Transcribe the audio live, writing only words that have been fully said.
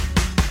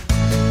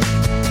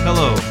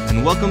Hello,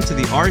 and welcome to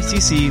the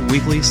RCC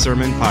Weekly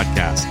Sermon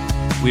Podcast.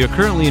 We are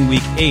currently in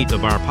week 8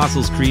 of our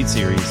Apostles' Creed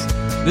series.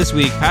 This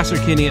week, Pastor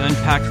Kenny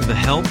unpacked the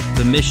help,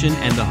 the mission,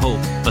 and the hope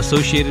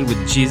associated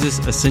with Jesus'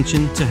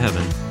 ascension to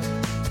heaven.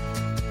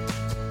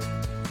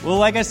 Well,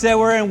 like I said,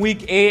 we're in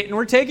week 8, and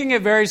we're taking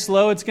it very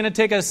slow. It's going to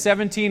take us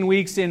 17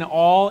 weeks in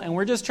all, and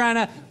we're just trying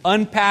to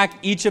unpack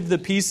each of the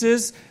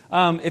pieces.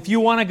 If you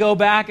want to go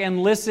back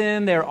and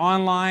listen, they're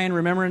online,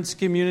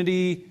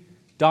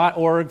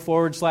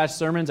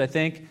 remembrancecommunity.org/sermons, I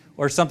think,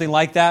 or something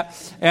like that.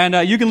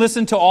 And you can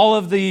listen to all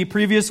of the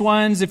previous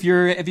ones. If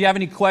you have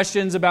any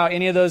questions about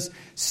any of those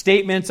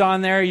statements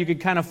on there, you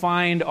could kind of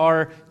find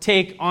our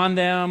take on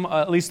them,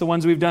 at least the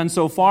ones we've done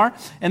so far.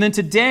 And then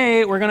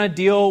today, we're going to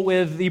deal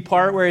with the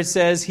part where it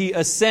says, He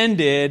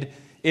ascended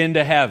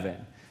into heaven.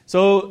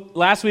 So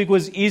last week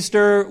was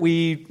Easter.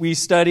 We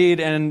studied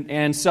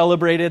and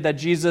celebrated that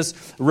Jesus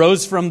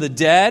rose from the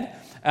dead.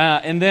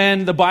 And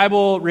then the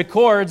Bible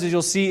records, as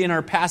you'll see in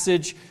our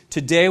passage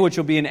today, which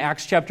will be in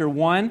Acts chapter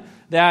 1,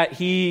 that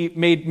He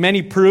made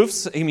many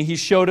proofs. I mean, He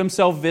showed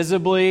Himself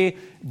visibly,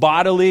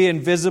 bodily,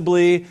 and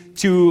visibly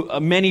to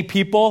many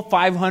people,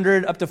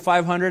 500, up to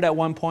 500 at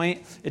one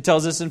point. It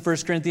tells us in 1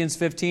 Corinthians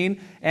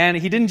 15. And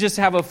He didn't just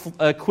have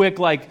a quick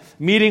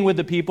meeting with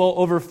the people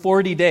over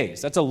 40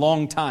 days. That's a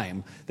long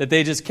time that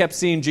they just kept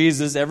seeing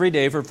Jesus every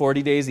day for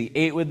 40 days. He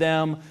ate with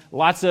them,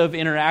 lots of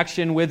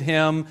interaction with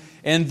Him.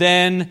 And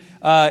then,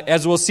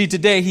 as we'll see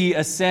today, He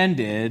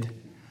ascended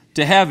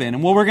to heaven.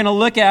 And what we're going to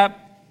look at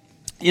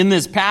in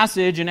this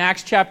passage in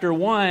Acts chapter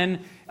 1,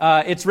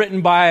 it's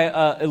written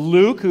by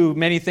Luke, who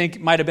many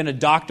think might have been a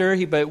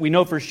doctor, but we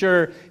know for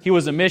sure he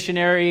was a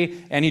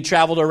missionary, and he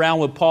traveled around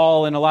with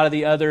Paul and a lot of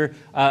the other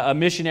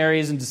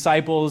missionaries and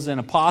disciples and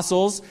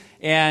apostles.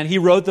 And he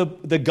wrote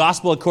the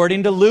gospel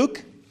according to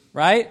Luke,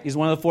 right? He's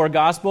one of the 4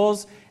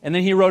 gospels. And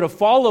then he wrote a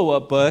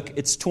follow-up book.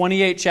 It's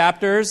 28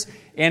 chapters,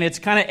 and it's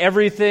kind of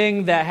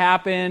everything that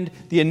happened,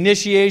 the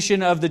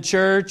initiation of the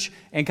church,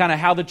 and kind of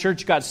how the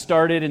church got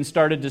started and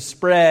started to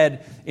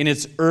spread in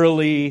its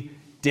early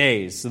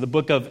days. So the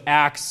book of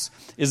Acts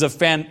is a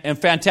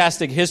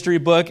fantastic history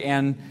book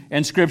and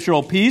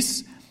scriptural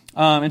piece.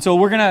 And so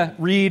we're going to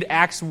read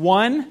Acts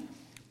 1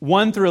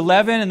 through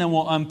 11, and then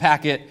we'll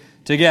unpack it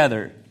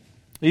together.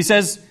 He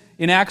says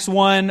in Acts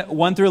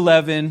 1 through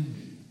 11,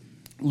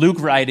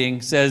 Luke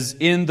writing says,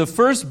 "In the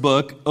first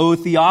book, O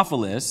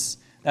Theophilus,"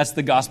 that's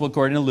the gospel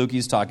according to Luke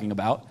he's talking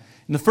about.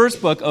 "In the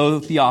first book, O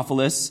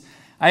Theophilus,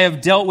 I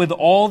have dealt with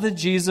all that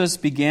Jesus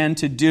began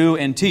to do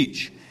and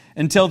teach,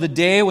 until the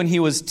day when He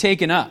was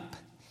taken up.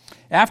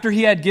 After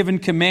He had given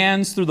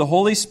commands through the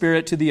Holy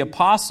Spirit to the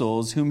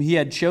apostles whom He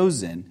had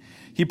chosen,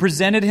 He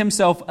presented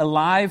Himself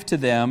alive to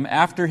them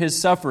after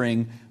His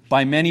suffering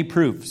by many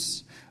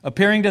proofs,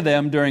 appearing to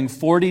them during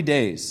 40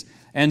 days,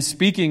 and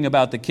speaking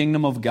about the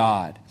kingdom of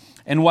God.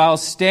 And while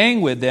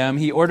staying with them,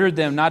 He ordered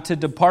them not to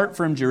depart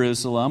from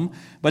Jerusalem,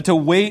 but to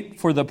wait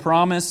for the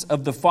promise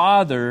of the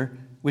Father,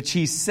 which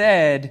He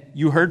said,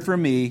 'You heard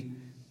from me,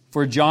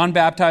 for John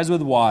baptized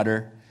with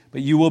water,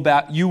 but you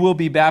will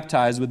be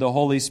baptized with the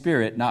Holy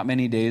Spirit not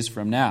many days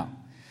from now.'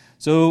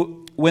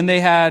 So when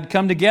they had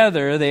come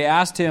together, they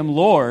asked Him,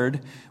 'Lord,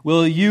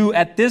 will you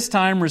at this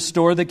time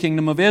restore the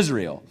kingdom of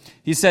Israel?'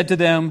 He said to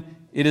them,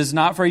 'It is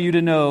not for you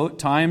to know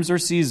times or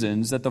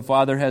seasons that the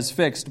Father has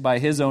fixed by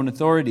His own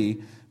authority,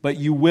 but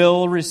you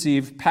will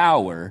receive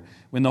power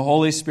when the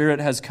Holy Spirit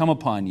has come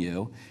upon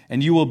you,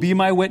 and you will be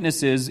my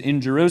witnesses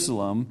in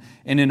Jerusalem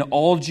and in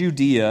all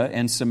Judea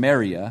and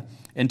Samaria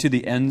and to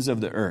the ends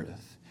of the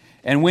earth.'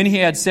 And when He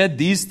had said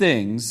these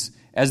things,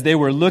 as they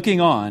were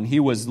looking on, He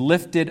was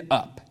lifted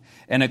up,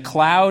 and a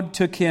cloud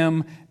took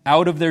Him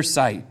out of their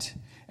sight.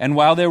 And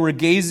while they were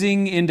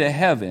gazing into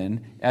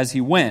heaven as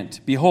He went,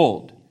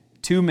 behold,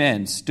 2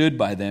 men stood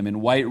by them in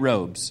white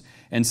robes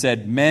and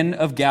said, 'Men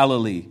of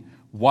Galilee,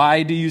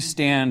 why do you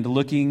stand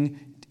looking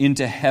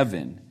into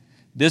heaven?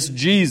 This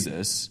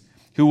Jesus,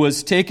 who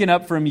was taken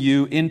up from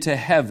you into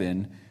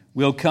heaven,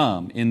 will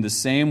come in the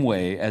same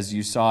way as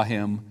you saw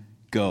Him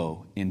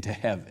go into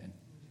heaven.'"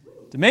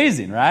 It's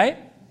amazing, right?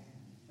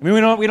 I mean,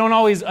 we don't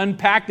always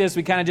unpack this.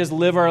 We kind of just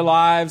live our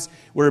lives.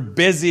 We're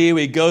busy.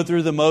 We go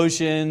through the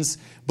motions.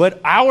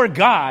 But our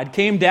God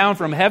came down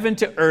from heaven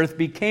to earth,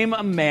 became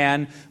a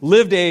man,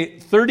 lived a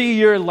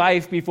 30-year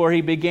life before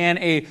He began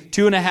a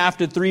 2.5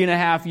 to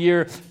 3.5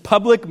 year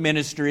public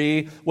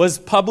ministry, was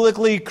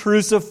publicly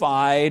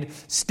crucified,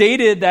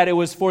 stated that it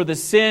was for the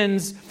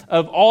sins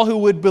of all who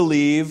would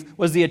believe,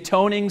 was the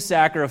atoning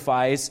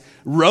sacrifice,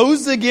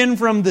 rose again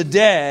from the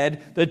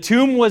dead, the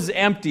tomb was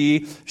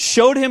empty,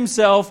 showed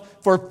Himself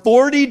for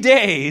 40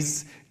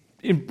 days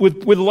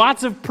with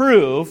lots of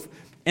proof,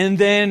 and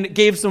then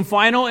gave some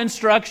final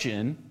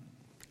instruction,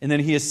 and then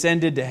He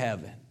ascended to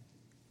heaven.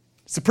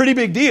 It's a pretty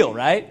big deal,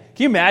 right?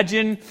 Can you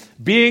imagine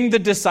being the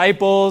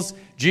disciples?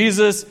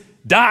 Jesus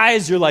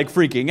dies, you're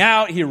freaking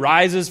out. He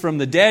rises from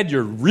the dead,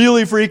 you're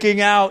really freaking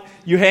out.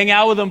 You hang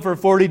out with Him for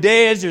 40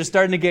 days, you're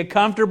starting to get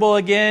comfortable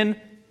again.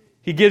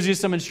 He gives you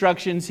some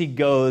instructions, He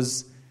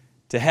goes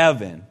to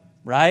heaven,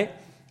 right?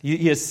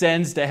 He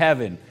ascends to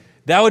heaven.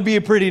 That would be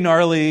a pretty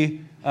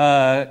gnarly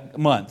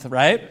month,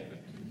 right?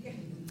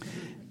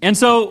 And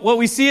so what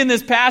we see in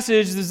this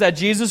passage is that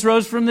Jesus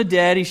rose from the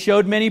dead. He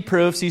showed many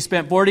proofs. He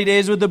spent 40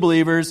 days with the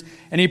believers,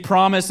 and he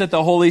promised that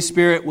the Holy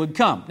Spirit would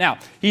come. Now,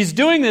 he's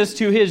doing this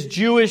to his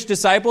Jewish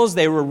disciples.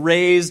 They were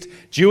raised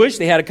Jewish.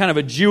 They had a kind of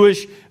a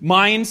Jewish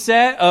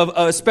mindset,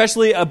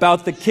 especially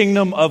about the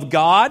kingdom of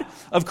God.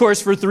 Of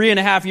course, for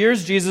 3.5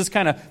 years, Jesus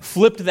kind of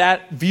flipped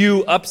that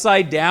view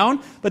upside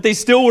down, but they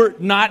still were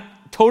not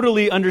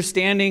totally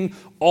understanding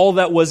all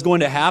that was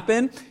going to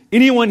happen.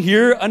 Anyone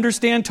here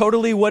understand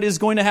totally what is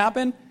going to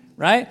happen?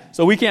 Right?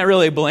 So we can't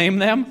really blame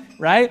them,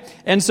 right?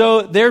 And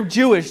so they're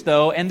Jewish,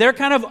 though, and they're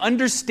kind of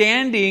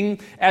understanding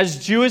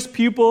as Jewish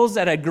pupils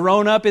that had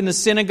grown up in the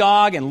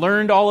synagogue and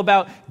learned all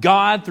about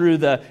God through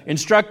the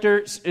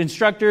instructors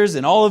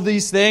and all of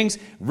these things,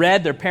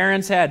 read, their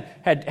parents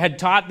had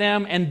taught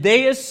them, and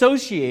they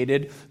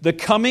associated the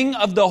coming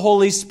of the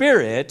Holy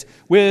Spirit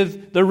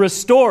with the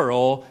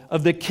restoral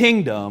of the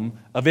kingdom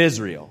of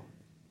Israel.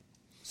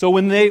 So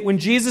when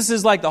Jesus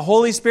is like, the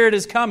Holy Spirit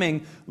is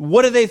coming,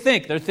 what do they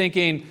think? They're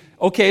thinking,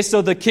 okay,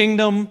 so the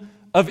kingdom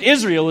of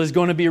Israel is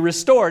going to be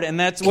restored. And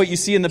that's what you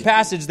see in the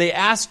passage. They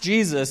ask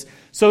Jesus,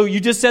 so you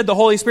just said the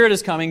Holy Spirit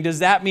is coming. Does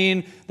that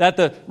mean that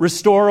the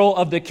restoral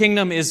of the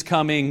kingdom is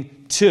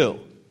coming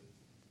too?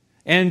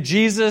 And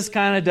Jesus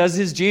kind of does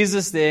his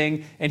Jesus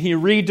thing, and he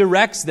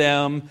redirects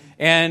them.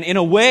 And in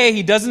a way,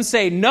 he doesn't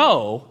say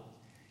no.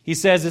 He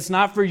says it's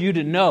not for you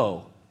to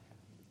know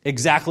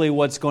exactly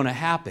what's going to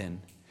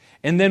happen.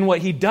 And then what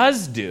he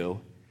does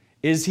do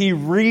is he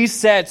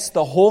resets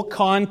the whole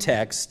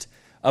context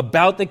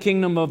about the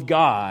kingdom of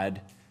God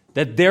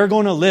that they're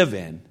going to live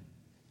in.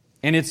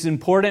 And it's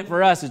important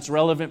for us, it's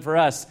relevant for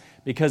us,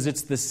 because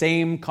it's the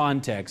same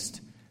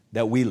context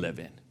that we live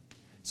in.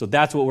 So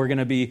that's what we're going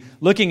to be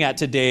looking at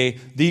today.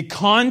 The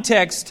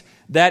context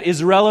that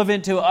is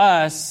relevant to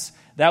us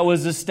that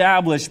was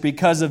established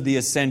because of the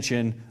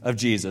ascension of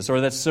Jesus,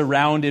 or that's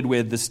surrounded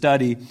with the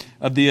study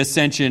of the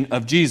ascension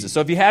of Jesus. So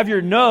if you have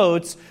your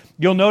notes,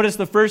 you'll notice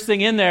the first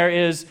thing in there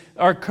is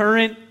our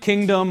current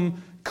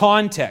kingdom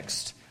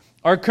context.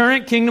 Our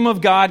current kingdom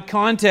of God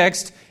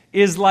context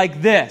is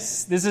like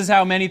this. This is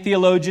how many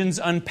theologians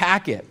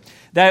unpack it.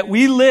 That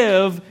we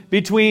live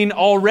between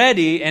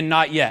already and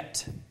not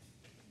yet.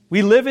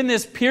 We live in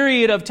this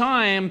period of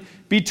time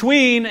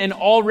between an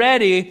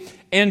already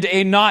and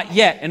a not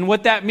yet. And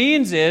what that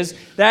means is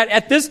that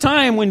at this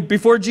time,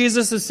 before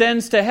Jesus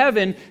ascends to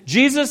heaven,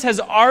 Jesus has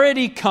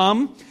already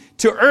come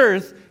to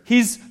earth.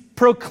 He's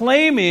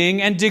proclaiming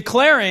and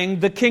declaring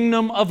the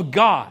kingdom of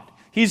God.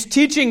 He's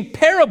teaching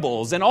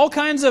parables and all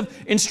kinds of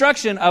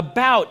instruction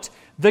about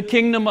the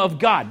kingdom of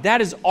God.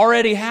 That has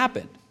already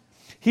happened.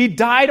 He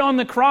died on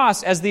the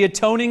cross as the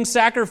atoning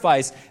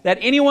sacrifice, that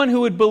anyone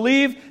who would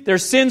believe their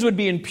sins would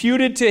be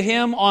imputed to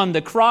him on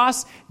the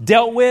cross,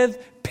 dealt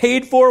with,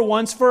 paid for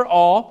once for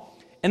all.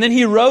 And then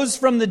he rose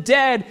from the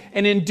dead,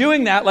 and in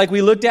doing that, like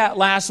we looked at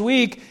last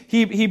week,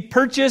 he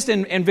purchased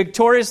and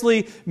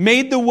victoriously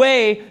made the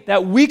way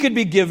that we could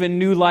be given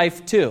new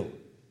life too.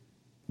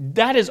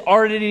 That has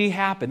already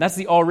happened. That's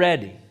the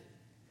already.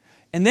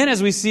 And then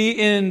as we see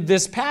in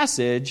this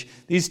passage,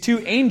 these two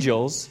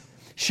angels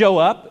show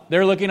up.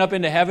 They're looking up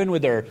into heaven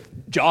with their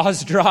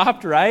jaws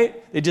dropped,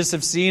 right? They just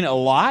have seen a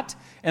lot.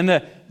 And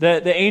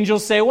the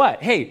angels say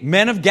what? Hey,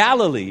 men of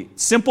Galilee,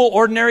 simple,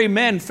 ordinary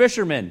men,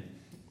 fishermen,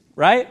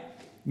 right?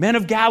 Men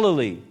of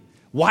Galilee,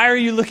 why are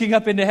you looking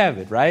up into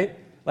heaven, right?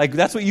 Like,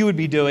 that's what you would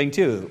be doing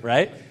too,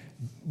 right?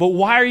 But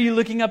why are you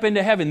looking up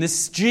into heaven?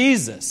 This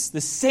Jesus,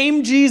 the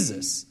same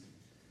Jesus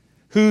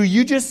who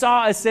you just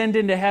saw ascend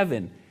into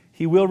heaven,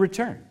 he will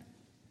return.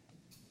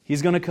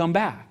 He's going to come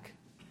back.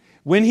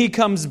 When he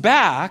comes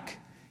back,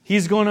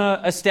 he's going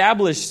to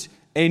establish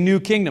a new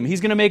kingdom.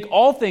 He's going to make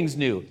all things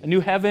new, a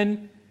new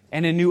heaven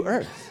and a new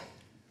earth.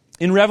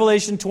 In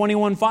Revelation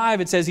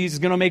 21:5, it says he's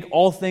going to make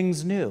all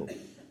things new.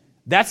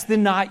 That's the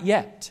not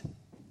yet.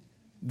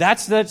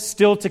 That's the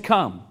still to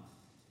come.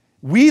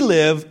 We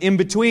live in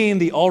between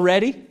the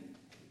already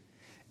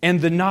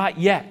and the not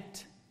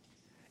yet.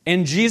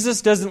 And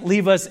Jesus doesn't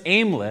leave us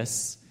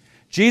aimless.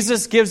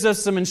 Jesus gives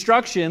us some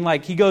instruction,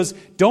 like he goes,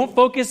 don't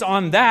focus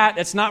on that.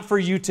 It's not for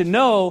you to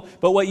know.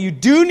 But what you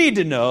do need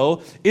to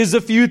know is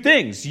a few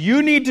things.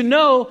 You need to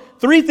know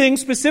 3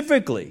 things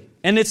specifically.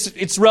 And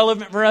it's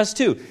relevant for us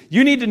too.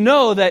 You need to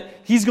know that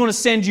he's going to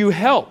send you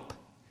help.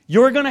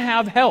 You're going to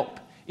have help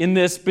in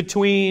this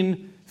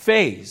between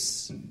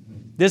phase.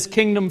 This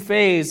kingdom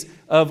phase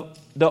of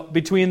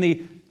between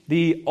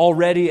the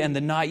already and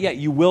the not yet.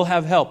 You will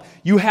have help.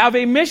 You have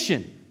a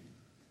mission.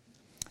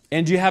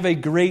 And you have a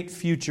great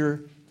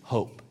future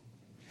hope.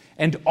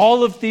 And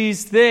all of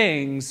these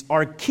things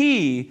are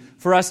key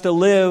for us to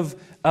live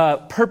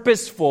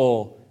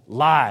purposeful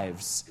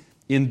lives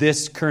in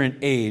this current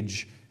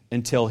age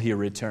until he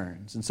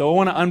returns. And so I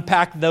want to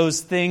unpack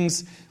those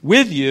things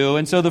with you.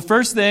 And so the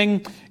first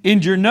thing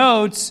in your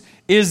notes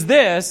is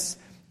this.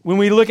 When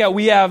we look at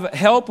we have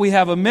help, we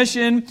have a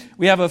mission,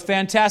 we have a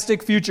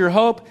fantastic future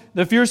hope.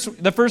 The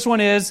first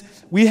one is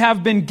we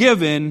have been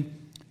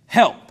given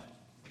help.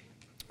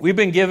 we've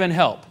been given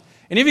help.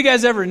 Any of you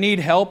guys ever need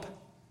help?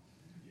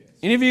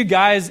 Any of you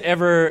guys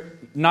ever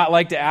not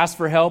like to ask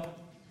for help?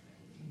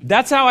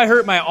 That's how I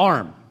hurt my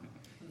arm.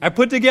 I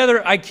put together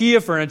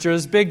IKEA furniture,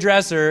 this big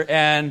dresser,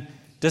 and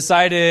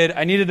decided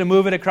I needed to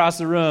move it across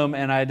the room,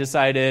 and I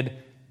decided,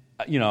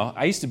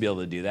 I used to be able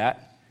to do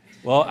that.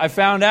 Well, I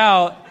found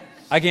out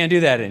I can't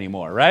do that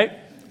anymore, right?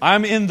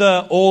 I'm in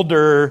the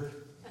older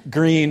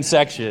green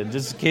section,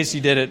 just in case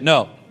you didn't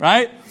know,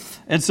 right?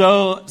 And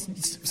so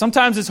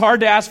sometimes it's hard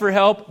to ask for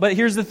help, but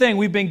here's the thing.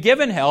 We've been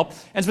given help,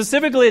 and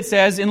specifically it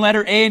says in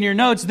letter A in your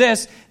notes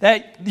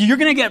that you're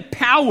going to get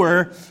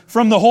power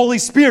from the Holy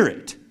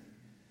Spirit.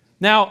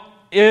 Now,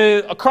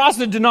 across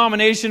the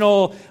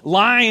denominational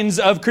lines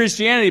of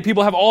Christianity,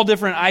 people have all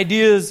different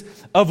ideas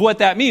of what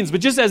that means.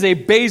 But just as a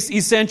base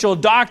essential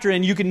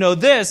doctrine, you can know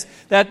this,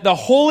 that the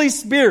Holy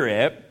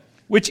Spirit,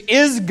 which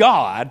is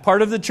God,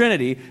 part of the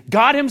Trinity,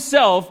 God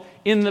himself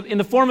in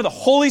the form of the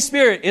Holy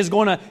Spirit is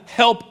going to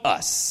help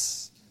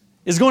us,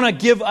 is going to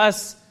give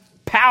us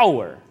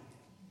power.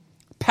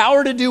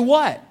 Power to do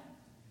what?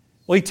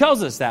 Well, he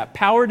tells us that.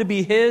 Power to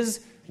be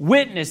his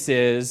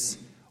witnesses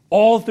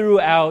all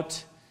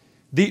throughout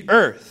the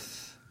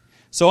earth.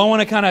 So I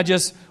want to kind of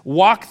just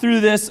walk through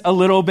this a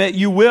little bit.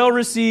 You will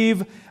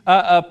receive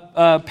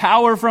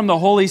power from the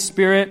Holy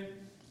Spirit.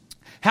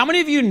 How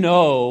many of you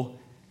know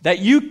that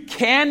you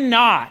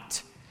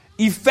cannot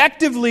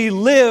effectively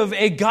live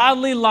a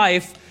godly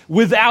life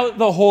without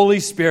the Holy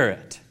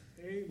Spirit?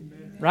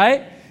 Amen.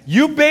 Right?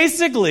 You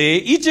basically,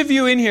 each of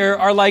you in here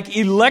are like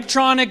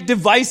electronic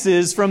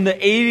devices from the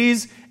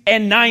 80s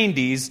and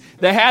 90s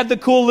that had the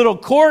cool little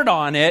cord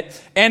on it,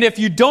 and if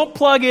you don't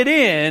plug it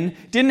in,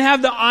 didn't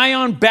have the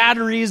ion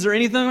batteries or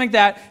anything like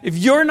that, if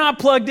you're not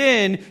plugged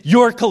in,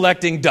 you're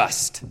collecting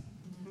dust.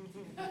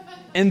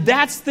 And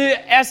that's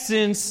the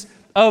essence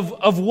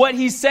of what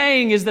he's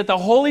saying, is that the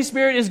Holy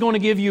Spirit is going to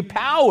give you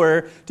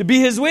power to be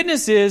his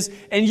witnesses,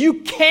 and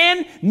you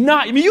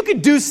cannot, you can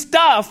do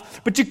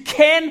stuff, but you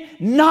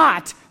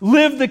cannot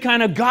live the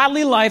kind of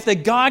godly life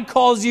that God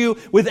calls you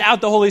without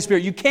the Holy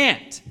Spirit. You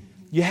can't.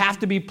 You have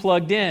to be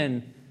plugged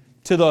in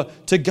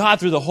to God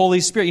through the Holy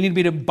Spirit. You need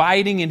to be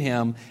abiding in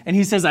him, and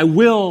he says, I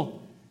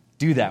will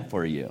do that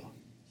for you.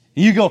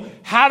 And you go,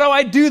 how do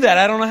I do that?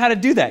 I don't know how to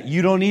do that.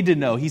 You don't need to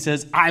know. He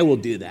says, I will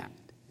do that.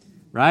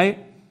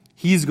 Right?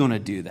 He's going to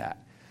do that.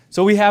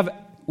 So we have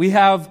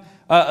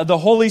the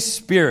Holy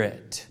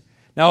Spirit.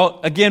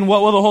 Now, again,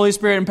 what will the Holy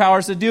Spirit empower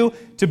us to do?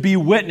 To be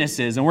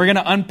witnesses. And we're going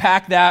to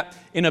unpack that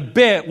in a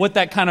bit, what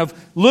that kind of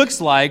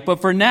looks like. But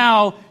for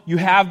now, you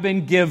have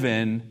been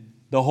given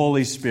the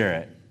Holy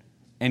Spirit,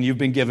 and you've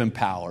been given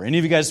power. Any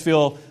of you guys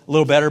feel a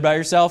little better about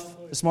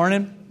yourself this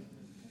morning?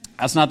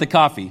 That's not the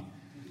coffee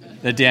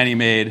that Danny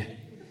made.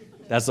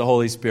 That's the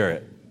Holy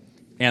Spirit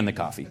and the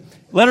coffee.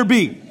 Letter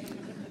B.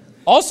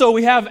 Also,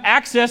 we have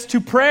access to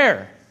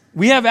prayer.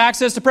 We have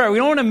access to prayer. We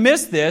don't want to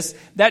miss this,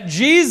 that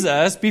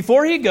Jesus,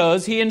 before he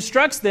goes, he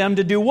instructs them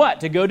to do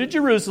what? To go to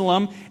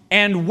Jerusalem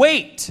and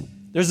wait.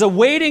 There's a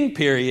waiting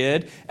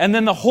period, and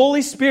then the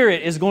Holy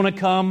Spirit is going to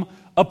come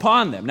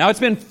upon them. Now, it's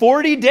been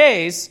 40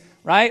 days,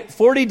 right?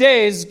 40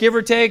 days, give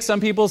or take.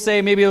 Some people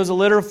say maybe it was a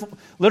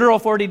literal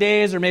 40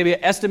 days or maybe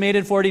an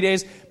estimated 40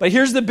 days. But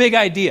here's the big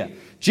idea.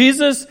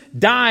 Jesus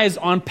dies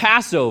on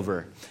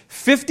Passover.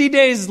 50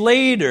 days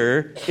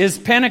later is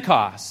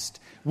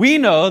Pentecost. We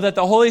know that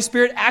the Holy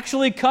Spirit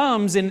actually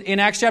comes in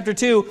Acts chapter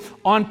 2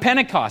 on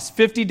Pentecost,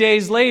 50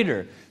 days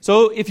later.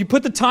 So if you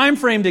put the time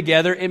frame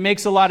together, it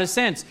makes a lot of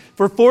sense.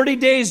 For 40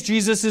 days,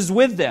 Jesus is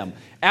with them.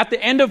 At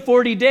the end of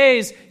 40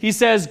 days, he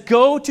says,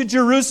 go to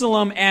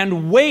Jerusalem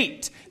and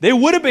wait. They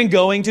would have been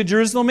going to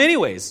Jerusalem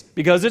anyways,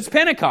 because it's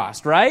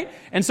Pentecost, right?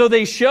 And so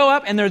they show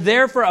up and they're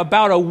there for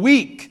about a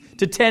week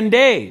to 10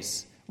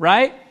 days,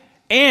 right?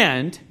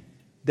 And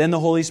then the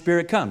Holy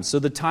Spirit comes. So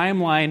the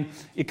timeline,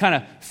 it kind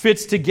of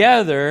fits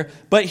together.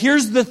 But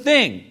here's the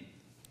thing.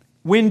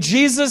 When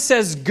Jesus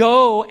says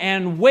go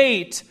and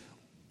wait,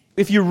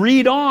 if you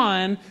read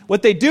on,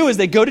 what they do is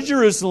they go to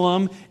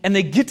Jerusalem and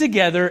they get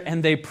together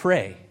and they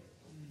pray.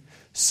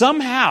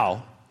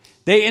 Somehow,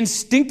 they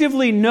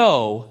instinctively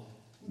know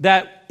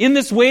that in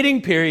this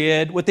waiting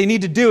period, what they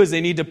need to do is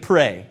they need to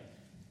pray.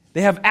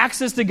 They have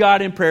access to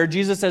God in prayer.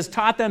 Jesus has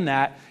taught them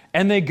that,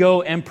 and they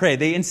go and pray.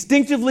 They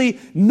instinctively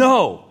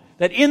know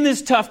that in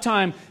this tough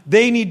time,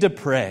 they need to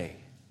pray.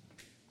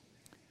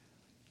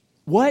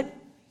 What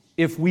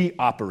if we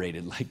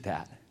operated like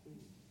that?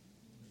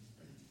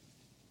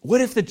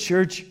 What if the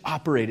church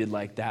operated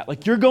like that?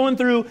 Like, you're going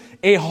through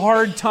a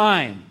hard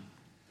time.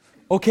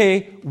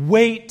 Okay,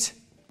 wait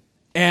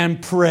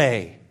and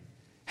pray.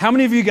 How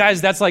many of you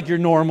guys, that's like your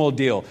normal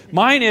deal?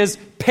 Mine is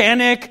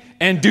panic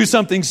and do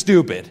something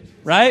stupid,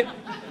 right?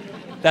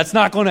 That's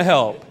not going to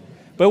help.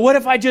 But what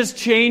if I just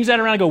change that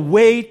around and go,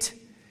 wait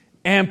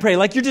and pray?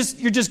 Like you're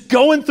just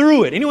going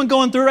through it. Anyone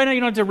going through it right now? You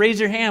don't have to raise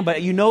your hand,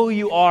 but you know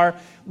you are.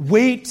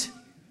 Wait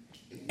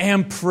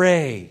and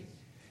pray.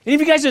 Any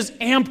of you guys just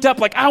amped up,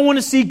 like, I want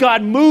to see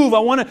God move. I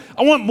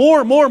want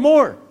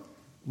more.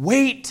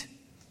 Wait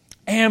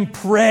and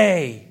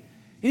pray.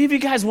 Any of you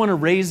guys want to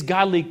raise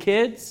godly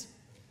kids?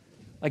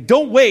 Like,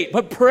 don't wait,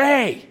 but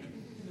pray,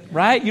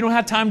 right? You don't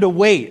have time to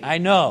wait, I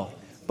know,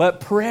 but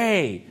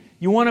pray.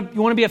 You want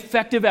to be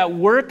effective at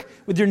work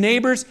with your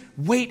neighbors?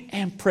 Wait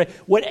and pray.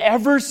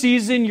 Whatever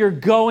season you're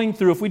going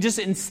through, if we just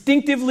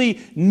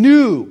instinctively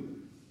knew,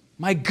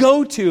 my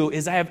go-to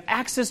is I have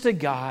access to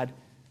God,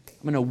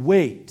 I'm going to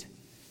wait,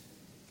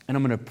 and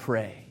I'm going to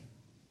pray.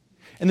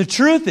 And the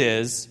truth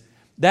is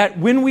that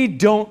when we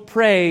don't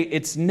pray,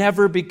 it's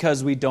never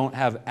because we don't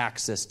have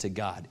access to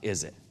God,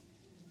 is it?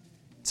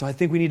 So I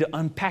think we need to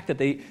unpack that.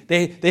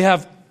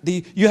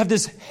 You have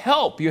this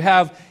help. You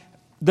have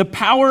the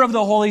power of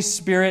the Holy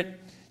Spirit.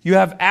 You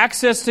have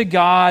access to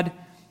God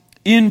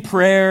in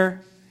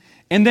prayer.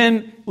 And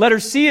then letter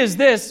C is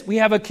this: we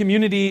have a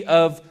community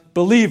of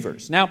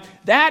believers. Now,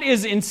 that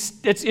is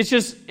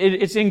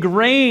it's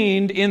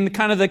ingrained in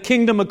kind of the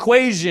kingdom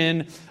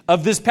equation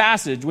of this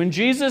passage. When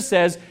Jesus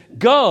says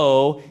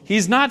go,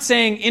 he's not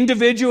saying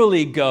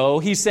individually go.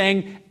 He's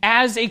saying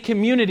as a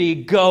community,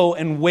 go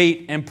and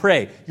wait and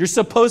pray. You're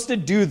supposed to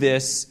do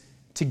this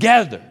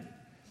together.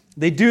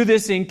 They do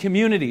this in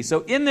community.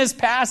 So in this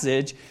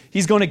passage,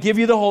 he's going to give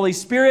you the Holy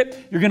Spirit.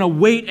 You're going to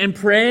wait and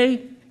pray,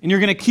 and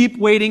you're going to keep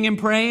waiting and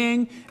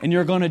praying, and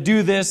you're going to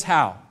do this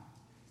how?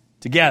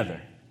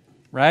 Together,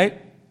 right?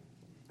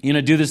 You're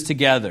going to do this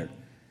together.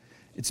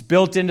 It's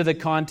built into the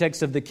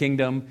context of the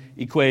kingdom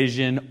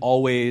equation,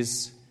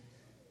 always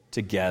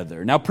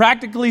together. Now,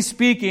 practically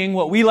speaking,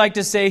 what we like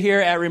to say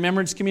here at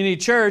Remembrance Community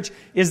Church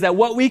is that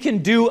what we can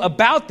do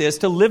about this,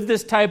 to live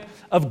this type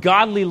of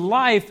godly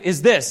life,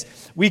 is this: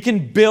 we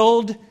can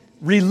build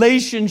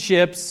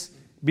relationships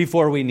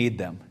before we need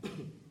them.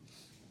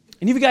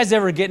 Any of you guys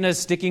ever get in a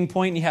sticking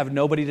point and you have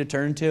nobody to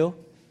turn to?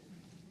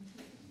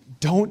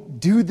 Don't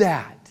do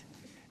that.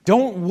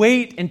 Don't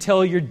wait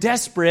until you're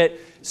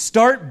desperate.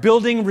 Start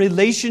building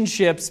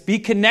relationships. Be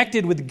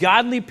connected with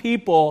godly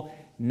people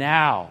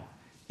now,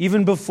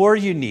 even before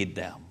you need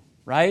them,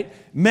 right?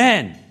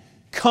 Men,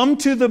 come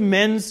to the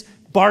men's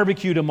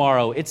barbecue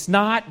tomorrow. It's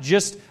not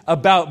just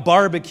about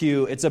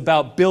barbecue. It's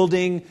about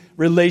building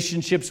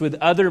relationships with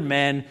other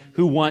men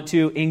who want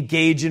to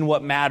engage in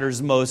what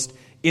matters most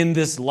in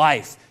this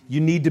life. You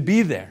need to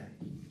be there.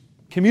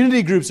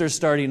 Community groups are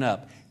starting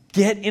up.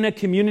 Get in a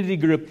community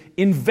group.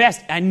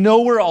 Invest. I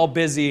know we're all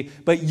busy,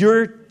 but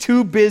you're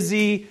too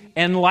busy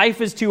and life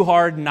is too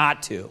hard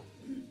not to,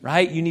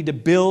 right? You need to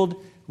build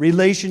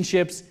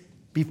relationships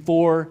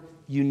before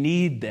you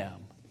need them,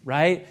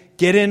 right?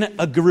 Get in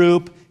a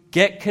group.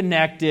 Get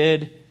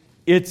connected.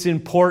 It's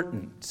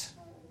important.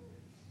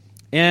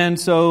 And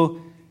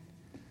so,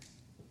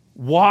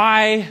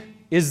 why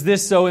is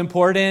this so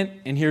important?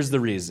 And here's the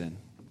reason.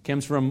 It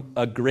comes from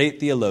a great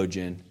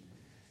theologian.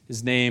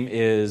 His name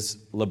is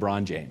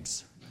LeBron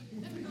James.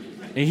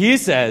 And he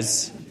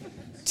says,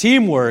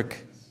 teamwork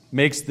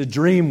makes the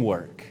dream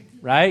work,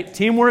 right?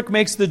 Teamwork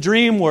makes the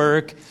dream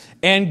work,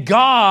 and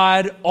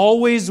God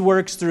always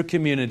works through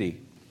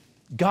community.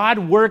 God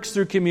works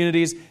through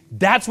communities.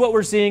 That's what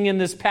we're seeing in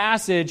this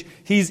passage.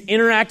 He's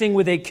interacting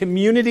with a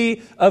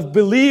community of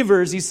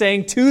believers. He's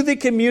saying to the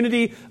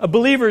community of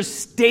believers,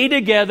 stay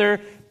together,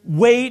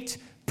 wait,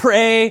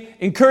 pray,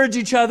 encourage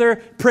each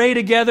other, pray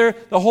together.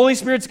 The Holy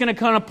Spirit's going to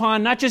come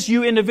upon not just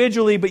you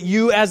individually, but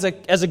you as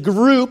a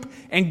group,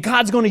 and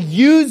God's going to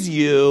use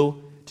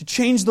you to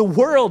change the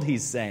world,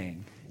 he's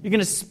saying.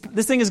 This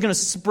thing is going to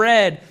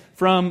spread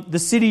from the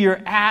city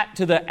you're at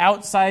to the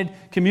outside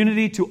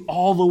community to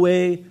all the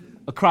way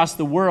across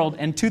the world.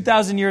 And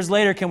 2,000 years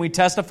later, can we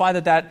testify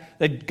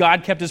that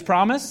God kept his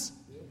promise?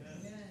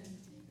 Amen.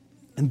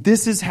 And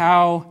this is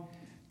how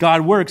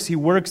God works. He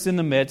works in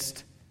the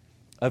midst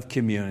of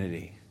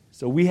community.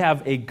 So we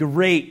have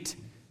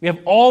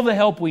all the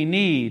help we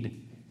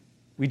need.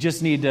 We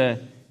just need to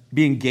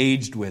be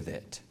engaged with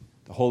it.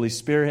 The Holy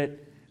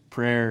Spirit,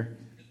 prayer,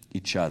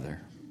 each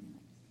other.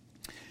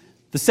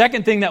 The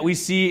second thing that we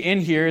see in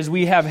here is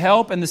we have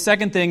help, and the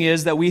second thing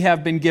is that we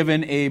have been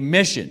given a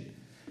mission.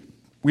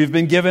 We've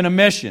been given a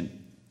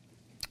mission.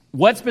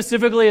 What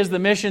specifically is the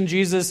mission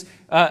Jesus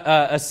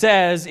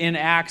says in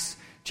Acts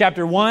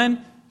chapter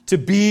 1? To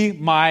be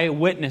my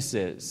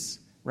witnesses,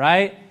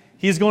 right?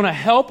 He's going to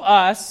help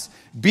us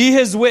be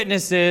his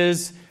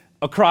witnesses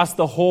across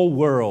the whole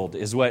world,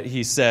 is what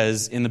he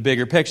says in the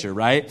bigger picture,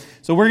 right?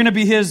 So we're going to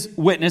be his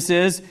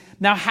witnesses.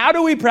 Now, how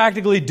do we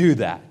practically do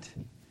that?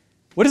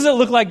 What does it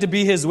look like to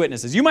be his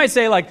witnesses? You might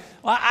say, like,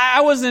 I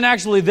wasn't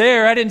actually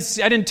there. I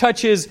didn't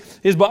touch his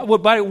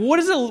body. What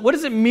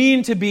does it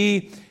mean to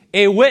be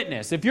a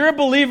witness? If you're a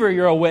believer,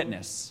 you're a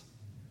witness.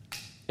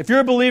 If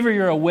you're a believer,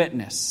 you're a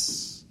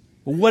witness.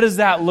 What does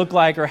that look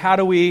like, or how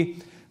do we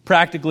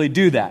practically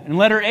do that? And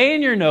letter A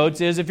in your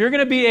notes is, if you're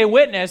going to be a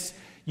witness,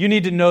 you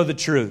need to know the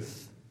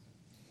truth.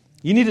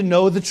 You need to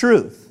know the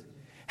truth.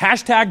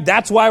 Hashtag,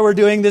 that's why we're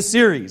doing this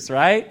series,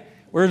 right?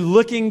 We're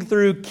looking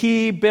through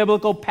key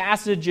biblical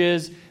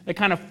passages that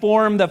kind of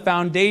form the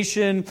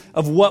foundation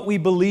of what we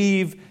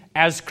believe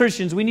as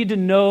Christians. We need to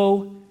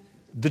know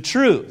the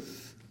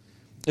truth.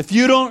 If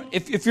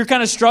you're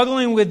kind of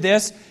struggling with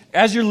this,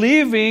 as you're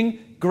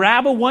leaving,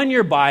 grab a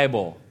one-year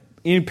Bible.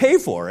 You pay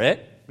for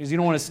it. because you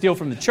don't want to steal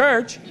from the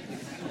church.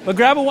 But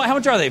grab a, how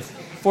much are they?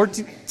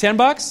 14,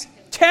 $10?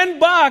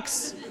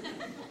 $10!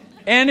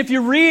 And if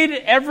you read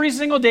every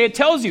single day, it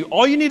tells you,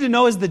 all you need to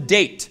know is the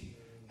date.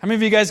 How many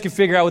of you guys can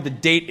figure out what the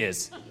date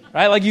is?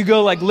 Right? Like you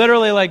go like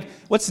literally like,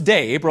 what's the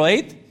day? April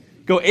 8th?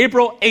 Go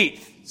April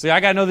 8th. So I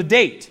got to know the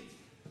date.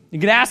 You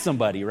can ask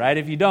somebody, right,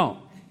 if you don't.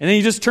 And then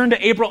you just turn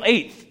to April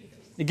 8th.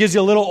 It gives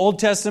you a little Old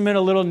Testament,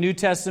 a little New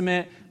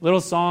Testament,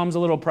 little Psalms, a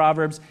little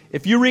Proverbs.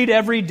 If you read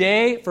every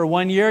day for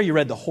 1 year, you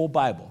read the whole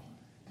Bible.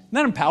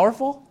 Isn't that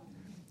powerful?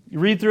 You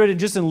read through it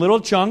just in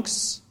little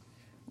chunks,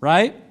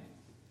 right?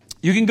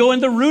 You can go in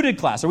the Rooted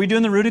class. Are we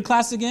doing the Rooted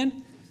class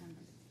again?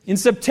 In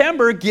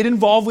September, get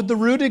involved with the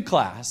Rooted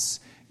class.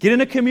 Get in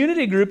a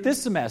community group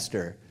this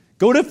semester.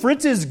 Go to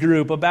Fritz's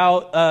group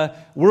about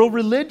world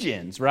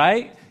religions,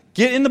 right?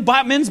 Get in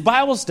the men's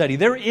Bible study.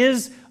 There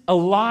is a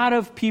lot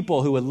of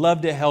people who would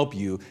love to help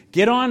you.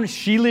 Get on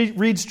She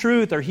Reads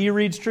Truth or He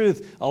Reads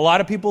Truth. A lot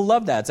of people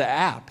love that. It's an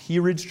app. He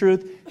Reads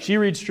Truth, She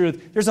Reads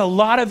Truth. There's a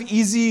lot of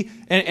easy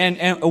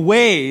and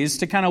ways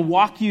to kind of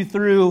walk you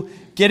through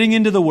getting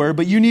into the Word,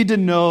 but you need to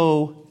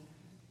know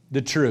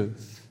the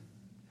truth.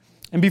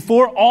 And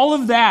before all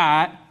of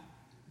that,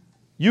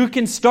 you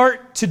can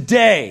start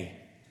today.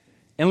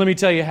 And let me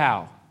tell you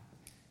how.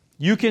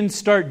 You can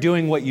start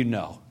doing what you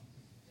know.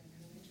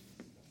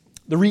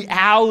 The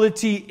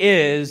reality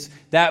is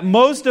that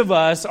most of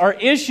us, our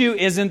issue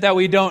isn't that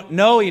we don't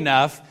know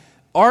enough.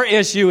 Our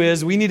issue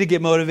is we need to get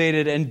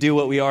motivated and do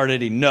what we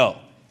already know.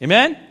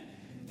 Amen?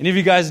 Any of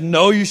you guys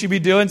know you should be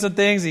doing some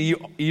things and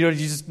you're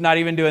just not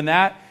even doing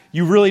that?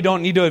 You really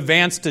don't need to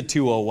advance to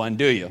 201,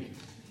 do you?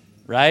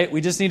 Right?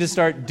 We just need to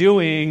start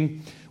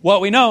doing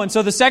what we know. And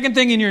so the second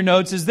thing in your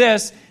notes is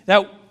this,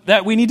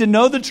 that we need to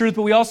know the truth,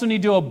 but we also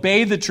need to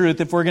obey the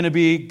truth if we're going to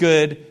be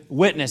good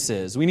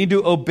witnesses. We need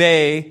to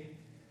obey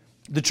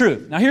the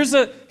truth. Now here's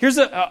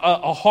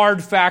a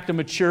hard fact, a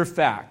mature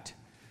fact.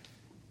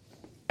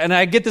 And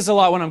I get this a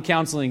lot when I'm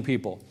counseling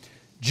people.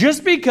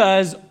 Just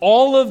because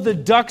all of the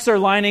ducks are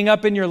lining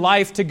up in your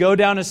life to go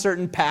down a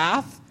certain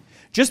path,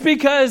 just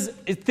because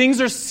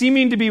things are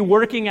seeming to be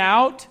working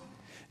out,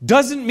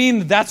 doesn't mean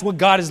that that's what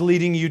God is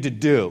leading you to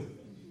do.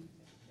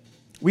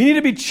 We need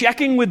to be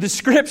checking with the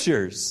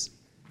Scriptures,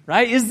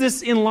 right? Is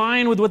this in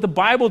line with what the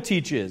Bible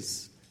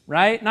teaches,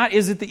 right? Not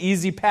is it the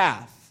easy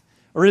path,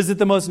 or is it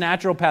the most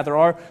natural path,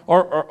 or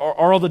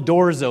are all the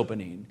doors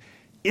opening?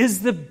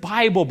 Is the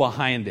Bible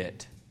behind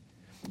it?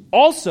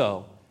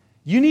 Also,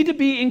 you need to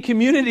be in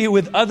community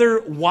with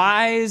other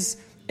wise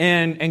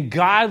and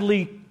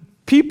godly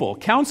people,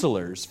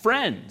 counselors,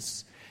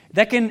 friends,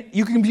 that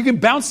you can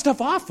bounce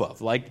stuff off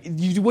of. Like,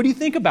 what do you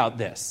think about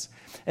this?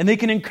 And they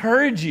can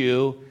encourage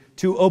you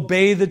to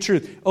obey the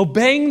truth.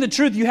 Obeying the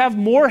truth, you have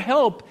more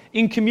help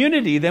in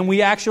community than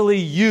we actually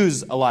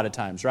use a lot of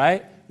times,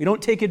 right? We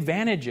don't take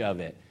advantage of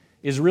it,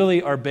 is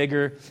really our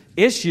bigger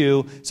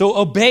issue. So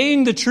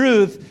obeying the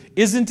truth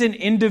isn't an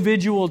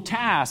individual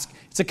task.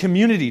 It's a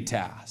community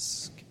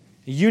task.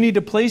 You need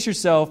to place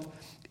yourself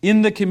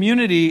in the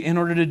community in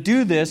order to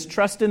do this.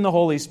 Trust in the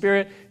Holy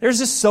Spirit. There's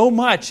just so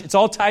much. It's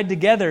all tied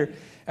together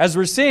as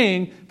we're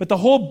seeing. But the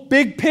whole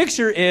big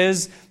picture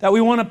is that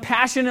we want to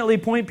passionately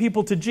point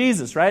people to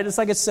Jesus, right? It's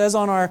like it says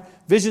on our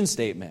vision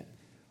statement.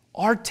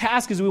 Our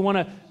task is we want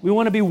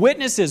to be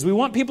witnesses. We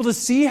want people to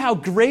see how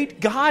great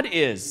God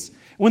is.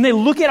 When they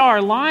look at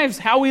our lives,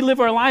 how we live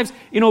our lives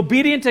in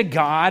obedience to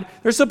God,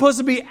 they're supposed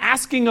to be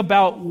asking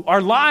about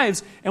our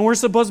lives, and we're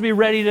supposed to be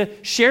ready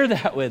to share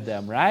that with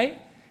them,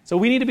 right? So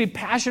we need to be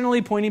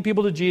passionately pointing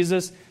people to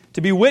Jesus.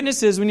 To be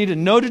witnesses, we need to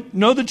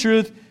know the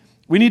truth,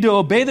 we need to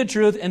obey the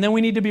truth, and then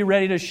we need to be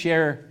ready to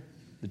share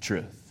the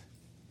truth.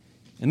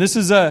 And this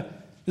is a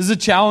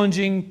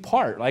challenging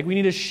part. Like, we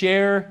need to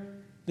share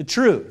the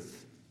truth.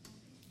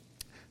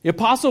 The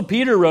Apostle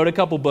Peter wrote a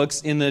couple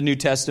books in the New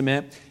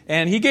Testament,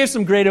 and he gave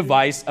some great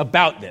advice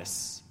about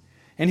this.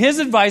 And his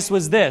advice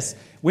was this: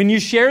 when you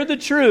share the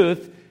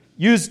truth,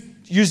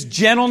 use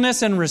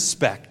gentleness and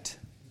respect.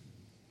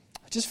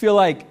 I just feel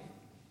like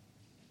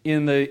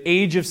in the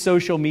age of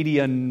social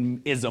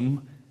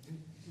media-ism,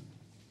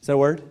 is that a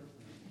word?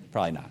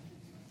 Probably not.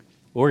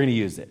 But we're going to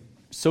use it.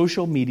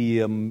 Social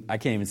media, I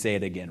can't even say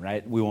it again,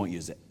 right? We won't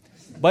use it.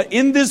 But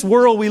in this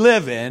world we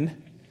live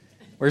in,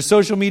 where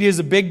social media is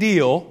a big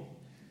deal,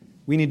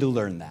 we need to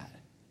learn that.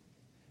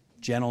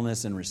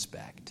 Gentleness and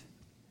respect.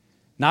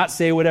 Not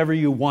say whatever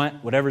you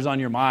want, whatever's on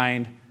your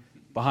mind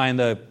behind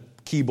the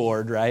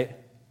keyboard, right?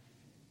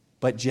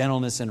 But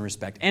gentleness and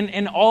respect.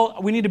 And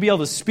we need to be able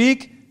to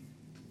speak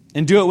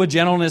and do it with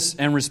gentleness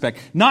and respect.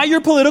 Not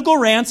your political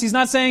rants. He's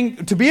not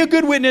saying to be a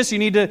good witness, you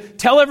need to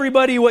tell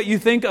everybody what you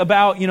think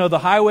about, the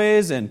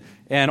highways and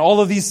all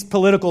of these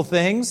political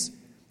things.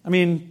 I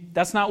mean,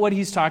 that's not what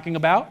he's talking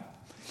about.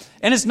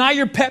 And it's not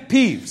your pet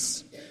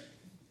peeves.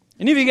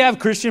 Any of you have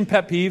Christian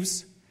pet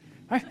peeves?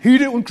 I hate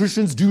it when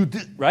Christians do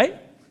this,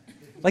 right?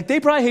 Like, they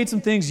probably hate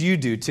some things you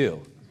do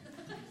too.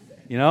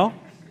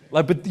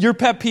 But your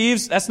pet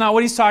peeves, that's not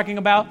what he's talking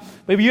about.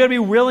 But you got to be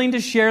willing to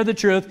share the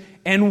truth.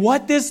 And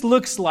what this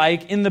looks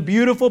like in the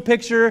beautiful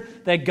picture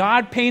that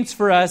God paints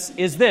for us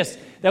is this,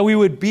 that we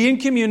would be in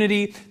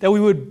community, that we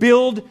would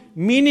build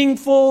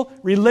meaningful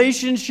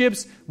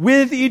relationships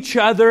with each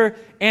other,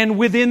 and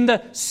within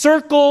the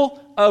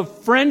circle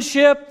of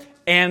friendship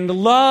and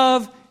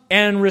love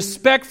and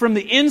respect from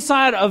the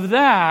inside of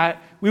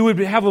that, we would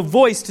have a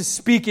voice to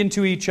speak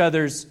into each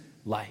other's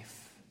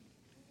life.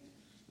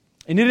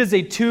 And it is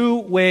a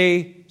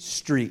two-way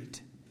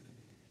street.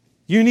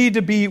 You need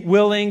to be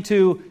willing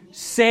to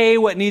say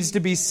what needs to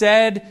be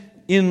said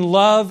in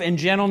love and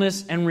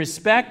gentleness and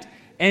respect.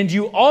 And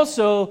you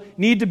also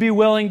need to be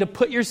willing to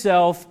put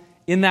yourself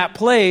in that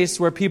place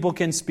where people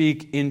can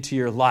speak into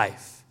your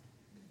life.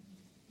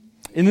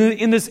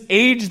 In this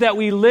age that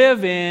we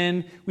live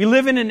in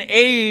an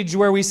age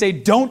where we say,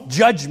 don't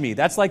judge me.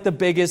 That's like the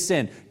biggest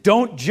sin.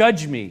 Don't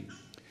judge me.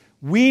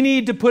 We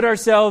need to put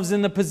ourselves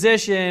in the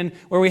position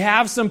where we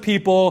have some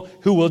people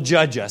who will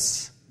judge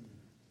us.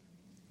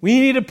 We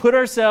need to put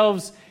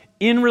ourselves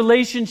in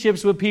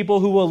relationships with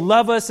people who will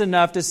love us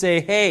enough to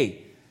say,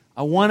 hey,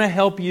 I want to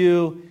help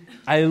you.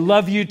 I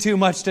love you too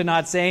much to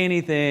not say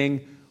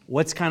anything.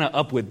 What's kind of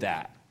up with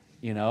that?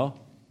 You know?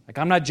 Like,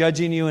 I'm not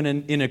judging you in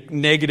a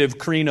negative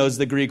krino is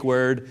the Greek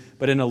word,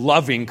 but in a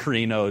loving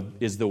krino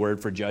is the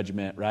word for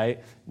judgment,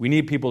 right? We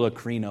need people to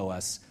krino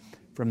us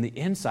from the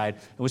inside.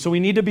 And so we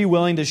need to be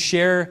willing to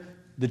share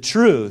the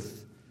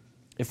truth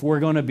if we're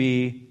going to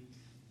be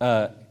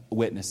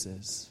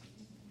witnesses.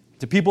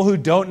 To people who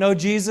don't know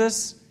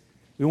Jesus,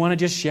 we want to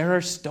just share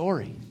our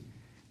story.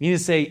 We need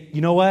to say, you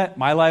know what?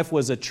 My life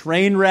was a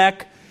train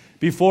wreck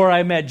before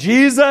I met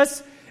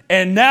Jesus,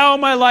 and now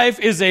my life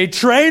is a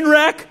train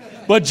wreck,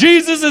 but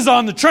Jesus is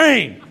on the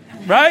train,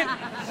 right?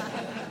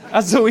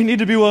 That's what we need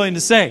to be willing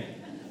to say.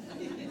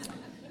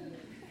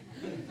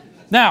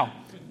 Now,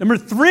 number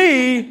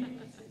three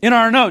in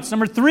our notes,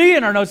 and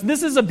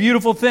this is a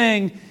beautiful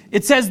thing.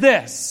 It says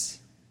this: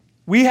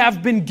 we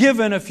have been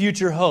given a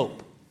future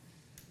hope.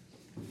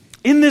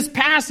 In this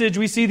passage,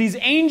 we see these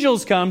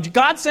angels come.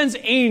 God sends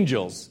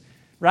angels,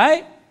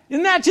 right?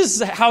 Isn't that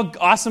just how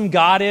awesome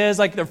God is?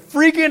 Like, they're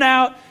freaking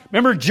out.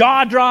 Remember,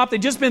 jaw drop. They've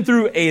just been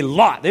through a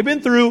lot. They've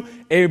been through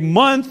a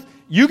month.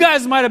 You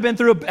guys might have been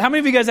through, how many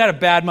of you guys had a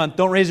bad month?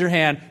 Don't raise your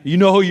hand. You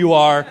know who you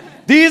are.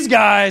 These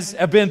guys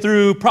have been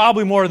through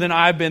probably more than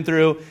I've been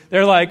through.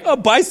 They're like, a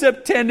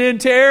bicep tendon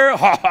tear.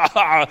 Ha, ha,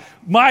 ha.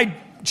 My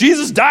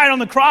Jesus died on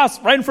the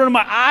cross right in front of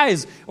my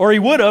eyes. Or he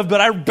would have, but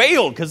I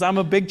bailed because I'm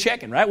a big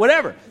chicken, right?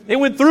 Whatever. They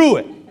went through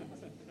it.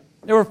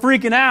 They were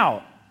freaking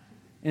out.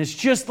 And it's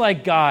just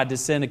like God to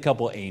send a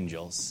couple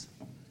angels,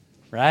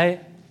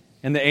 right?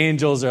 And the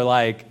angels are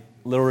like,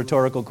 little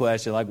rhetorical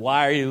question, like,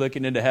 why are you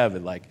looking into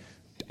heaven? Like,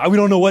 we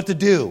don't know what to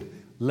do.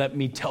 Let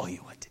me tell you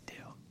what to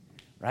do,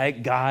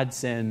 right? God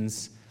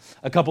sends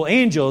a couple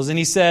angels, and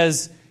he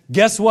says,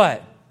 guess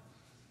what?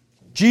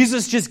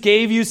 Jesus just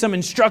gave you some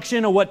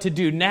instruction on what to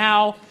do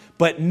now,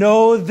 but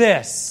know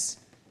this.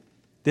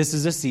 This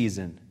is a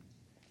season,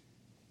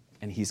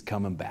 and he's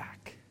coming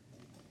back.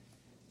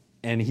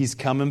 And he's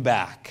coming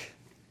back.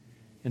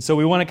 And so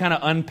we want to kind of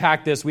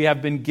unpack this. We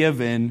have been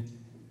given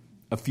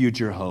a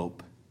future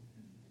hope.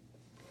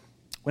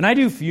 When I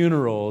do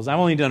funerals, I've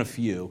only done a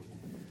few.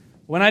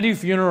 When I do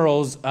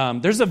funerals,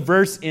 there's a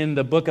verse in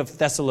the book of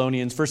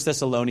Thessalonians, 1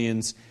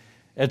 Thessalonians.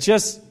 It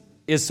just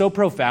is so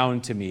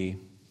profound to me.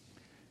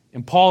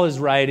 And Paul is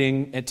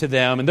writing it to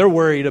them, and they're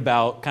worried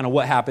about kind of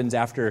what happens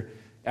after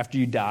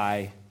you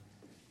die.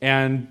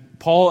 And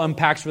Paul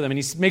unpacks for them,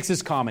 and he makes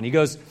this comment. He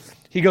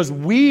goes,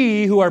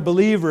 we who are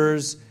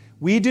believers,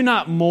 we do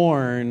not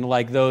mourn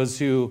like those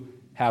who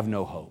have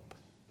no hope.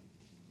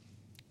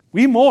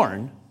 We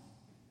mourn.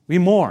 We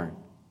mourn.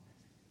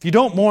 If you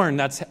don't mourn,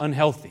 that's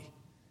unhealthy.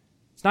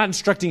 It's not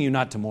instructing you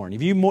not to mourn.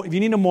 If you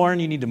need to mourn,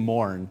 you need to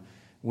mourn.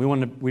 We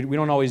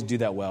don't always do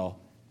that well.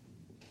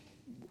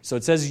 So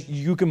it says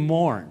you can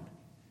mourn,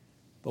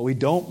 but we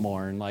don't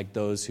mourn like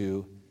those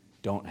who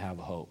don't have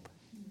hope.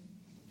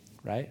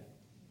 Right?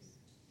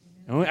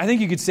 And I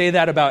think you could say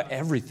that about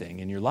everything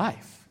in your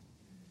life.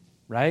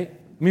 Right?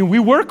 I mean, we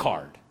work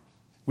hard.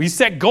 We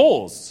set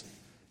goals.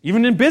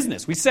 Even in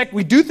business,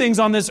 we do things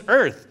on this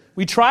earth.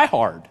 We try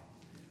hard.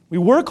 We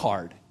work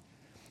hard.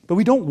 But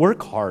we don't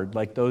work hard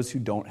like those who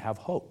don't have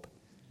hope.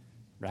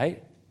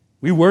 Right?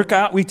 We work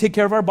out, we take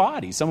care of our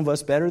bodies. Some of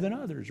us better than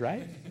others,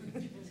 right?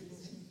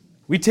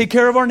 We take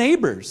care of our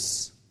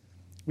neighbors.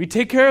 We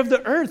take care of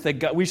the earth.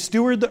 We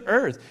steward the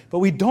earth. But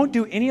we don't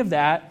do any of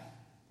that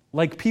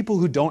like people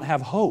who don't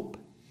have hope.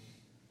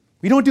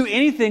 We don't do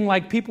anything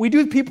like people.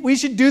 We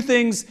should do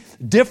things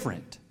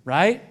different,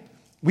 right?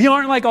 We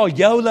aren't like, oh,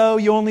 YOLO,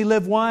 you only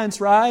live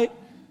once, right?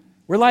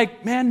 We're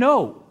like, man,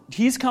 no,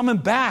 he's coming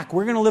back.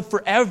 We're going to live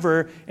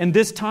forever. And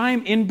this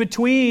time in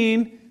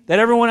between that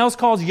everyone else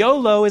calls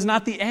YOLO is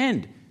not the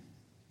end.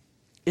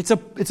 It's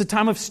a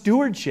time of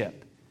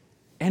stewardship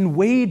and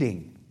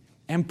waiting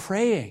and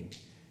praying.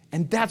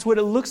 And that's what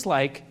it looks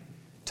like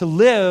to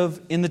live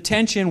in the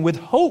tension with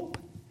hope.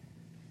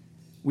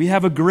 We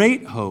have a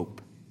great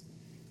hope.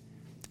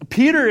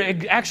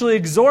 Peter actually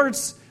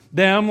exhorts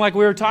them, like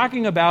we were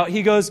talking about.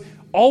 He goes,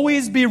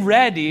 always be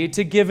ready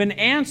to give an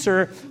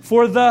answer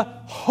for the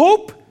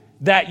hope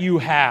that you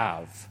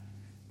have.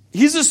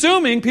 He's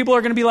assuming people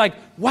are going to be like,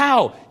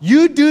 wow,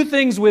 you do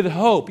things with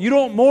hope. You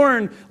don't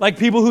mourn like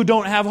people who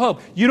don't have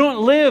hope. You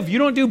don't live, you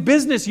don't do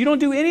business, you don't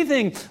do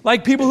anything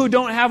like people who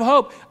don't have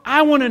hope.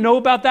 I want to know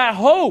about that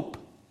hope.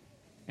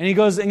 And he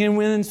goes,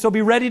 and so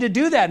be ready to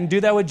do that, and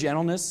do that with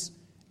gentleness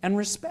and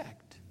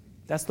respect.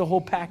 That's the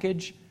whole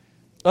package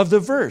of the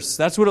verse.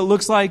 That's what it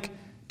looks like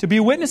to be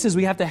witnesses.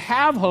 We have to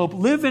have hope,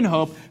 live in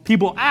hope.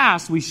 People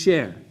ask, we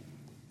share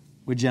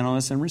with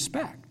gentleness and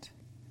respect.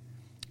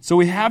 So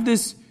we have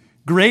this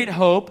great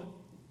hope,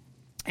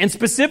 and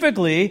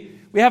specifically,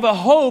 we have a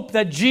hope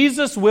that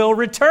Jesus will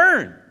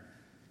return.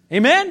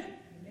 Amen?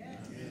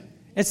 Amen.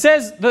 It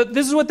says,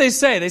 this is what they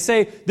say. They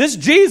say, this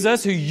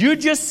Jesus who you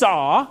just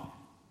saw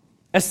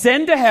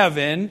ascend to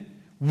heaven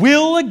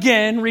will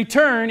again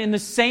return in the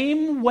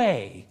same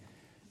way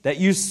that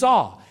you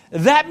saw.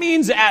 That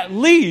means at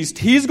least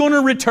he's going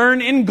to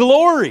return in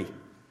glory.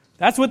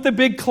 That's what the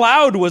big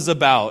cloud was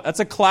about. That's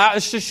a cloud,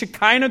 it's just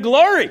Shekinah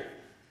glory.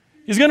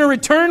 He's going to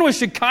return with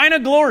Shekinah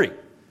glory.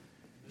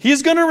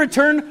 He's going to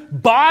return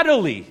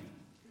bodily.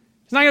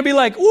 He's not going to be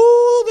like,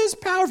 ooh, this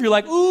power. If you're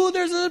like, ooh,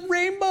 there's a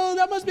rainbow,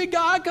 that must be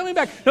God coming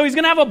back. No, he's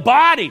going to have a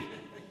body.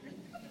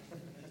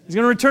 He's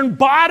going to return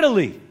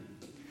bodily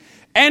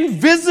and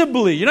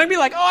visibly. You're not going to be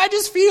like, oh, I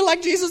just feel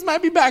like Jesus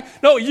might be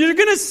back. No, you're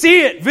going to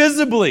see it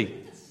visibly.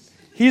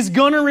 He's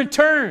going to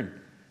return.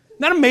 Isn't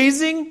that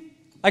amazing?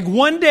 Like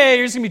one day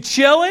you're just going to be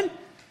chilling,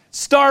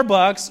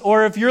 Starbucks,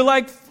 or if you're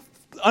like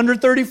under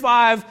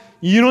 35,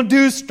 you don't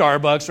do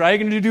Starbucks, right?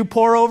 You're going to do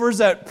pour-overs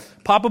at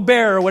Papa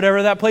Bear or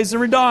whatever, that place in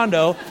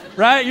Redondo,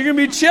 right? You're going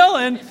to be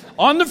chilling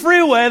on the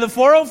freeway, the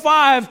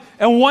 405,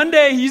 and one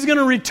day he's going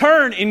to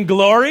return in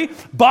glory,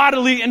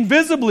 bodily and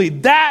visibly.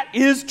 That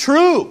is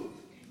true.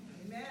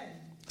 Amen.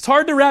 It's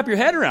hard to wrap your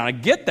head around. I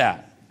get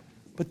that.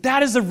 But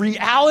that is a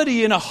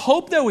reality and a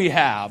hope that we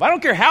have. I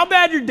don't care how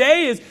bad your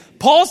day is.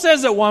 Paul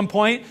says at one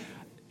point,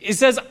 he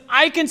says,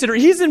 I consider,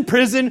 he's in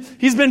prison,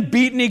 he's been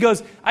beaten, he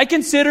goes, I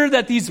consider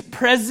that these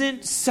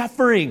present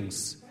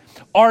sufferings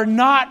are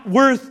not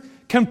worth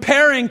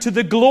comparing to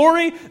the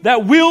glory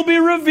that will be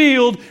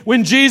revealed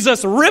when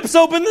Jesus rips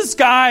open the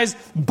skies,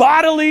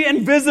 bodily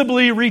and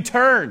visibly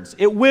returns.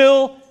 It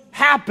will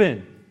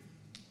happen.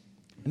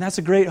 And that's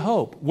a great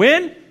hope.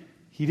 When?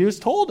 He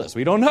just told us.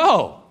 We don't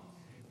know.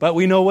 But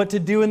we know what to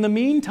do in the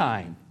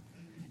meantime.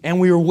 And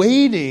we are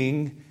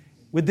waiting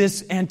with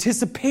this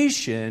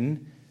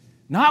anticipation.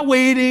 Not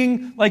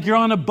waiting like you're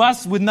on a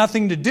bus with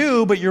nothing to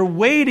do, but you're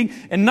waiting,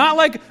 and not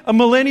like a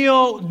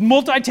millennial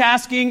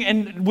multitasking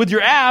and with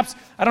your apps.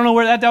 I don't know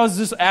where that was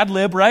just ad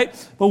lib, right?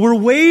 But we're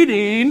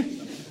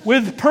waiting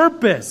with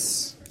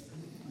purpose.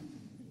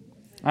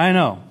 I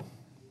know.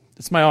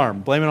 It's my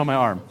arm. Blame it on my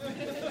arm.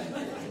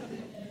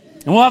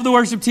 And we'll have the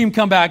worship team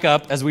come back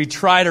up as we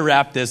try to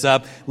wrap this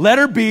up.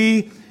 Letter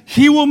B,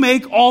 He will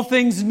make all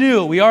things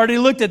new. We already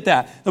looked at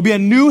that. There'll be a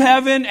new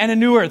heaven and a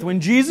new earth. When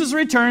Jesus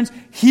returns,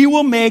 He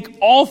will make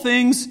all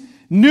things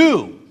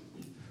new.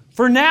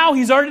 For now,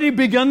 He's already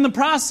begun the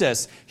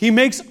process. He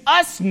makes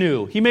us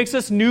new. He makes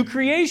us new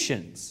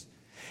creations.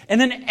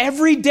 And then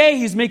every day,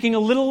 He's making a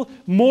little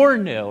more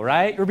new,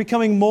 right? You're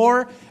becoming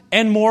more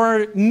and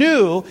more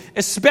new,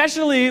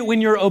 especially when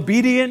you're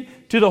obedient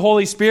to the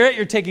Holy Spirit.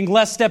 You're taking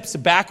less steps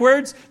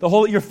backwards.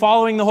 You're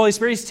following the Holy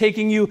Spirit. He's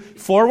taking you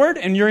forward,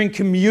 and you're in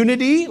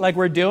community like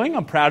we're doing.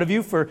 I'm proud of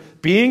you for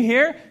being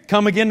here.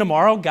 Come again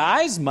tomorrow,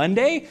 guys,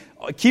 Monday.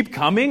 Keep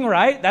coming,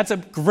 right? That's a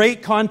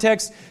great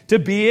context to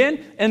be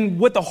in. And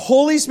what the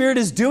Holy Spirit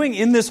is doing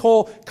in this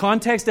whole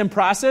context and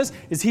process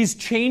is He's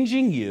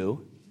changing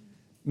you,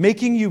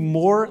 making you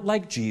more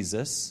like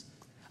Jesus.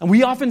 And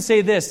we often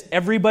say this,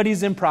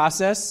 everybody's in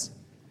process.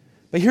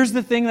 But here's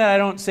the thing that I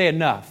don't say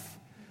enough.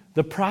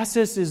 The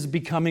process is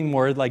becoming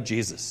more like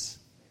Jesus.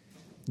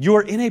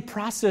 You're in a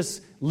process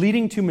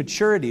leading to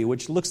maturity,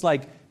 which looks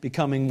like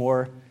becoming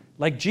more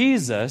like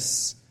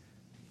Jesus.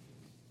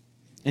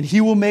 And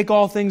He will make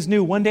all things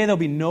new. One day there'll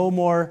be no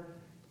more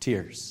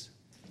tears.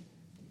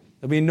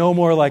 There'll be no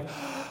more like,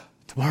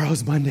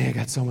 tomorrow's Monday, I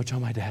got so much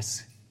on my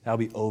desk. That'll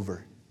be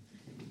over.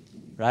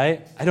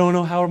 Right? I don't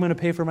know how I'm going to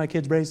pay for my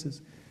kids'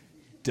 braces.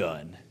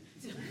 Done.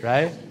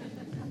 Right?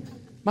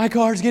 My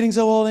car's getting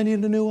so old, I need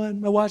a new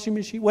one. My washing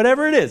machine.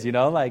 Whatever it is,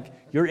 like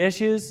your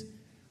issues,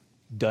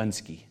 done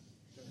ski.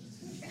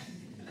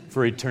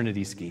 For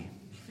eternity ski.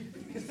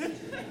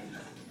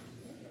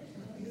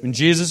 When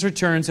Jesus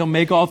returns, He'll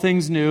make all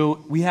things new.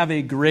 We have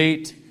a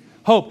great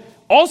hope.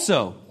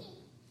 Also,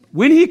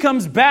 when He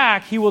comes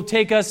back, He will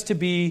take us to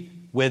be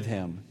with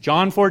Him.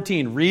 John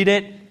 14, read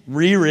it,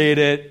 reread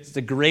it. It's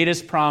the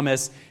greatest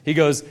promise. He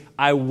goes,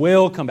 I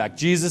will come back.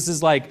 Jesus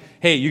is like,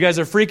 hey, you guys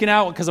are freaking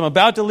out because I'm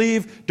about to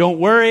leave. Don't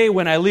worry.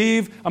 When I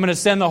leave, I'm going to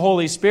send the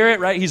Holy Spirit,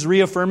 right? He's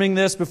reaffirming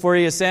this before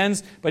He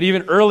ascends. But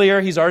even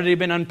earlier, He's already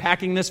been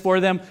unpacking this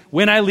for them.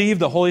 When I leave,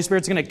 the Holy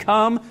Spirit's going to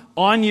come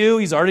on you.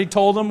 He's already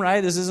told them,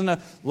 right? This isn't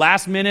a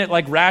last minute,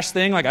 rash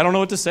thing. I don't know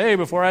what to say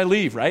before I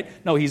leave, right?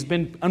 No, He's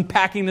been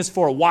unpacking this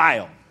for a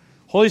while.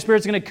 Holy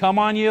Spirit's going to come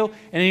on you.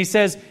 And he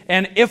says,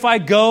 and if I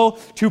go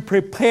to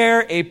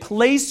prepare a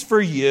place for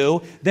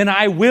you, then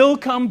I will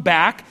come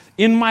back.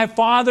 In my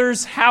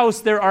Father's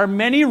house, there are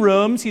many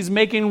rooms. He's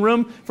making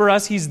room for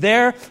us. He's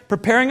there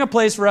preparing a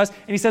place for us.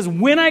 And he says,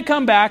 when I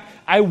come back,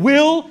 I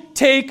will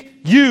take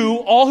you,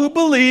 all who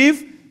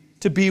believe,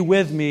 to be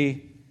with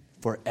me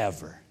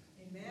forever.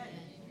 Amen.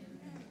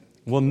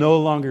 We'll no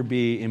longer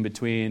be in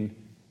between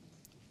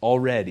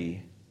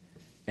already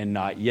and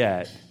not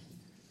yet.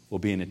 We'll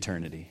be in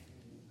eternity.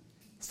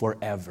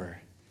 Forever.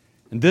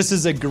 And this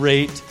is a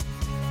great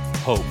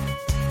hope.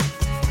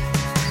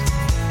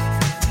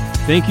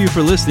 Thank you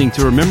for listening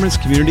to Remembrance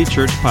Community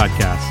Church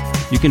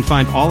Podcast. You can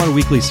find all our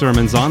weekly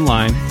sermons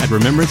online at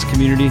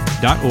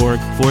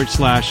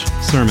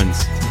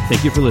remembrancecommunity.org/sermons.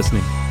 Thank you for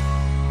listening.